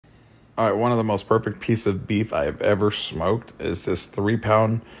All right, one of the most perfect piece of beef I have ever smoked is this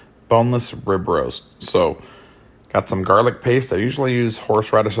 3-pound boneless rib roast. So, got some garlic paste. I usually use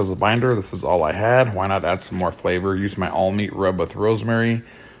horseradish as a binder. This is all I had. Why not add some more flavor? Use my all-meat rub with rosemary.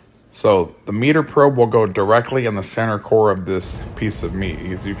 So, the meter probe will go directly in the center core of this piece of meat.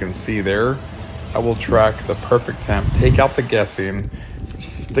 As you can see there, I will track the perfect temp, take out the guessing,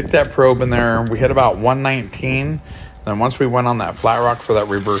 stick that probe in there. We hit about 119. Then once we went on that flat rock for that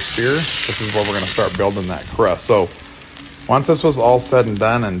reverse sear, this is where we're going to start building that crust. So once this was all said and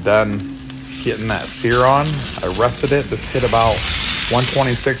done getting that sear on, I rested it. This hit about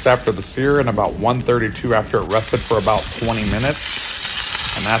 126 after the sear and about 132 after it rested for about 20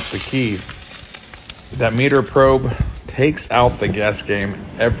 minutes. And that's the key. That meter probe takes out the guess game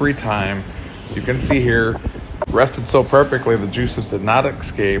every time. As you can see here, rested so perfectly, the juices did not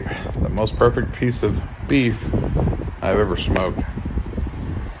escape. The most perfect piece of beef I've ever smoked.